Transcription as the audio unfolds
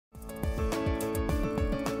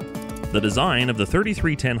The design of the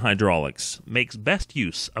 3310 hydraulics makes best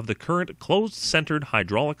use of the current closed-centered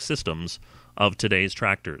hydraulic systems of today's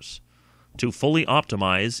tractors. To fully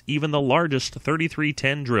optimize even the largest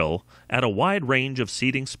 3310 drill at a wide range of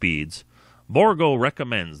seating speeds, Bourgault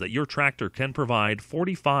recommends that your tractor can provide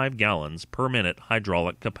 45 gallons per minute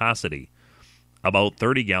hydraulic capacity. About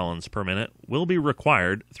 30 gallons per minute will be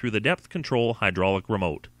required through the depth control hydraulic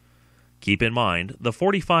remote. Keep in mind, the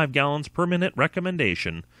 45 gallons per minute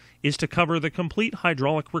recommendation is to cover the complete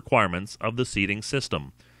hydraulic requirements of the seating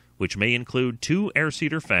system, which may include 2 air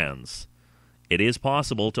seater fans. It is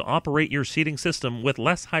possible to operate your seating system with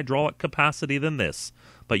less hydraulic capacity than this,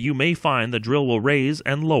 but you may find the drill will raise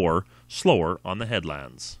and lower slower on the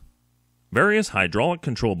headlands. Various hydraulic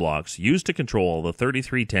control blocks used to control the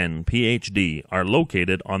 3310 PhD are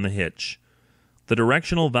located on the hitch. The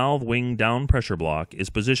directional valve wing down pressure block is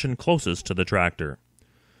positioned closest to the tractor.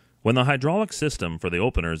 When the hydraulic system for the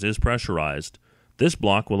openers is pressurized, this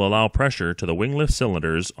block will allow pressure to the wing lift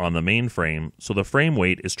cylinders on the main frame so the frame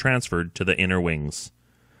weight is transferred to the inner wings.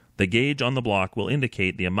 The gauge on the block will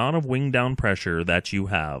indicate the amount of wing down pressure that you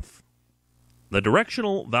have. The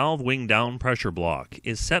directional valve wing down pressure block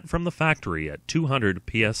is set from the factory at 200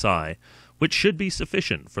 psi, which should be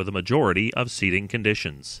sufficient for the majority of seating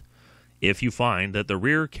conditions. If you find that the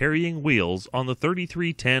rear carrying wheels on the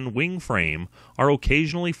 3310 wing frame are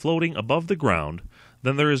occasionally floating above the ground,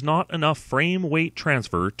 then there is not enough frame weight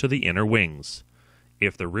transfer to the inner wings.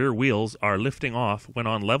 If the rear wheels are lifting off when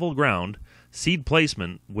on level ground, seat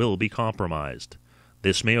placement will be compromised.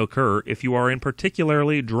 This may occur if you are in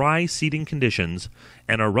particularly dry seating conditions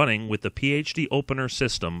and are running with the PhD opener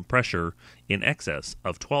system pressure in excess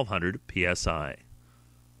of 1200 psi.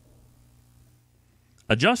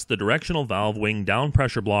 Adjust the directional valve wing down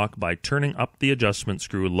pressure block by turning up the adjustment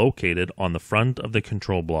screw located on the front of the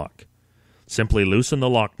control block. Simply loosen the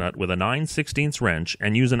lock nut with a 9/16 wrench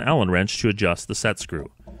and use an Allen wrench to adjust the set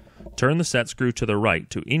screw. Turn the set screw to the right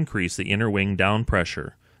to increase the inner wing down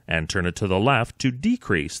pressure, and turn it to the left to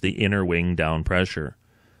decrease the inner wing down pressure.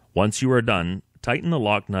 Once you are done, tighten the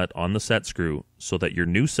lock nut on the set screw so that your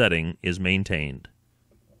new setting is maintained.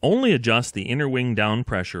 Only adjust the inner wing down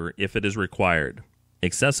pressure if it is required.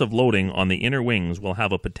 Excessive loading on the inner wings will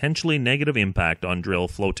have a potentially negative impact on drill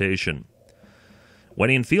flotation. When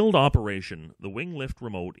in field operation, the wing lift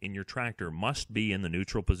remote in your tractor must be in the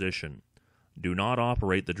neutral position. Do not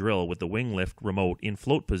operate the drill with the wing lift remote in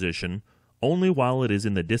float position, only while it is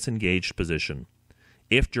in the disengaged position.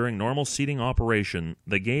 If during normal seating operation,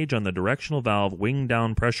 the gauge on the directional valve wing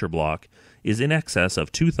down pressure block is in excess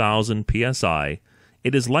of 2000 psi,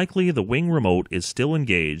 it is likely the wing remote is still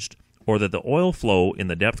engaged or that the oil flow in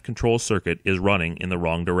the depth control circuit is running in the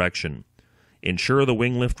wrong direction. Ensure the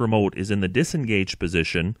wing lift remote is in the disengaged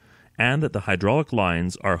position and that the hydraulic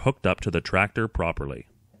lines are hooked up to the tractor properly.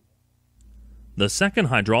 The second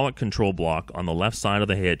hydraulic control block on the left side of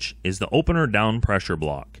the hitch is the opener down pressure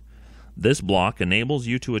block. This block enables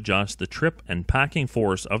you to adjust the trip and packing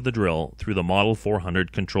force of the drill through the Model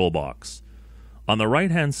 400 control box. On the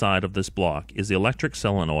right-hand side of this block is the electric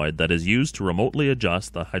solenoid that is used to remotely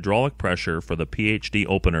adjust the hydraulic pressure for the PhD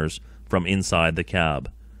openers from inside the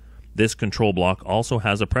cab. This control block also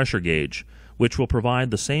has a pressure gauge, which will provide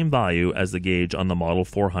the same value as the gauge on the Model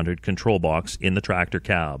 400 control box in the tractor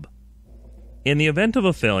cab. In the event of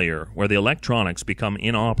a failure where the electronics become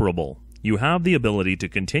inoperable, you have the ability to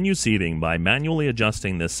continue seating by manually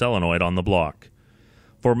adjusting this solenoid on the block.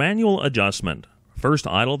 For manual adjustment, first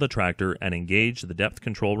idle the tractor and engage the depth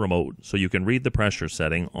control remote so you can read the pressure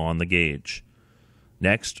setting on the gauge.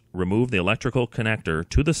 Next, remove the electrical connector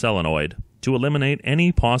to the solenoid to eliminate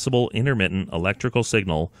any possible intermittent electrical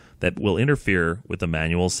signal that will interfere with the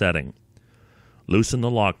manual setting. Loosen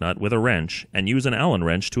the lock nut with a wrench and use an Allen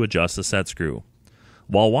wrench to adjust the set screw.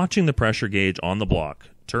 While watching the pressure gauge on the block,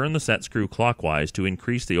 turn the set screw clockwise to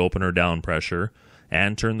increase the opener down pressure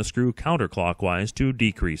and turn the screw counterclockwise to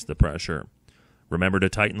decrease the pressure. Remember to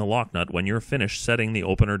tighten the lock nut when you're finished setting the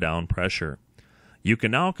opener down pressure. You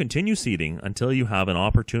can now continue seating until you have an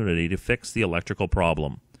opportunity to fix the electrical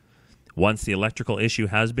problem. Once the electrical issue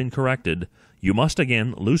has been corrected, you must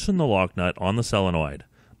again loosen the lock nut on the solenoid,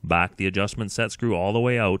 back the adjustment set screw all the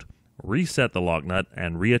way out, reset the lock nut,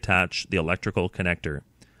 and reattach the electrical connector.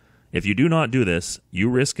 If you do not do this, you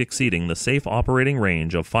risk exceeding the safe operating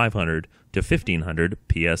range of 500 to 1500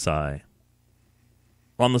 psi.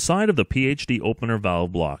 On the side of the PhD opener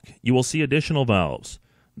valve block, you will see additional valves.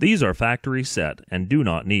 These are factory set and do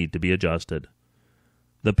not need to be adjusted.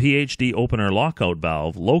 The PhD opener lockout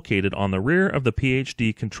valve located on the rear of the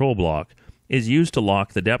PhD control block is used to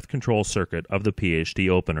lock the depth control circuit of the PhD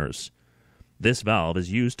openers. This valve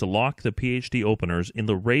is used to lock the PhD openers in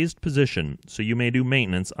the raised position so you may do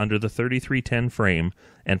maintenance under the 3310 frame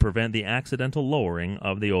and prevent the accidental lowering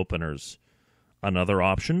of the openers. Another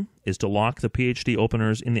option is to lock the PhD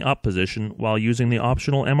openers in the up position while using the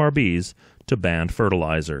optional MRBs to band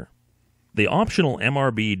fertilizer. The optional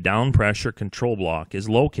MRB down pressure control block is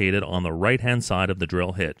located on the right-hand side of the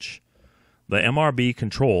drill hitch. The MRB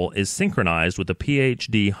control is synchronized with the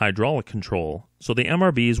PhD hydraulic control, so the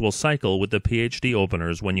MRBs will cycle with the PhD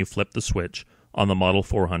openers when you flip the switch on the Model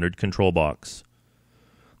 400 control box.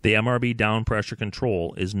 The MRB down pressure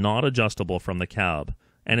control is not adjustable from the cab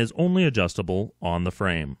and is only adjustable on the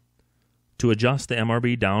frame. To adjust the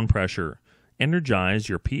MRB down pressure, energize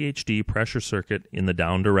your PhD pressure circuit in the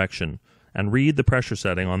down direction and read the pressure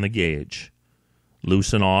setting on the gauge.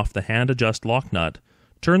 Loosen off the hand adjust lock nut,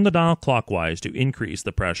 turn the dial clockwise to increase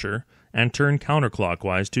the pressure, and turn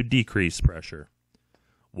counterclockwise to decrease pressure.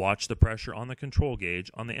 Watch the pressure on the control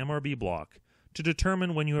gauge on the MRB block to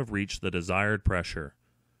determine when you have reached the desired pressure.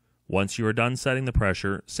 Once you are done setting the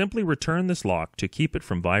pressure, simply return this lock to keep it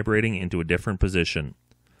from vibrating into a different position.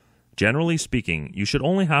 Generally speaking, you should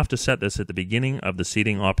only have to set this at the beginning of the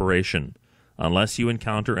seating operation, unless you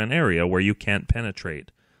encounter an area where you can't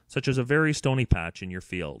penetrate, such as a very stony patch in your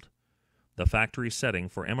field. The factory setting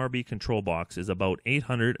for MRB control box is about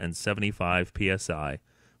 875 psi,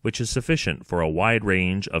 which is sufficient for a wide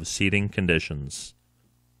range of seating conditions.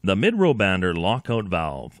 The mid-row bander lockout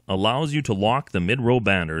valve allows you to lock the mid-row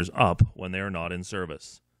banders up when they are not in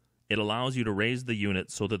service. It allows you to raise the unit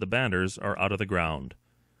so that the banders are out of the ground.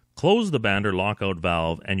 Close the bander lockout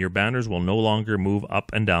valve and your banders will no longer move up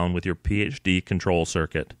and down with your PhD control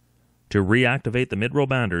circuit. To reactivate the mid-row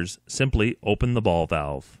banders, simply open the ball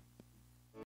valve.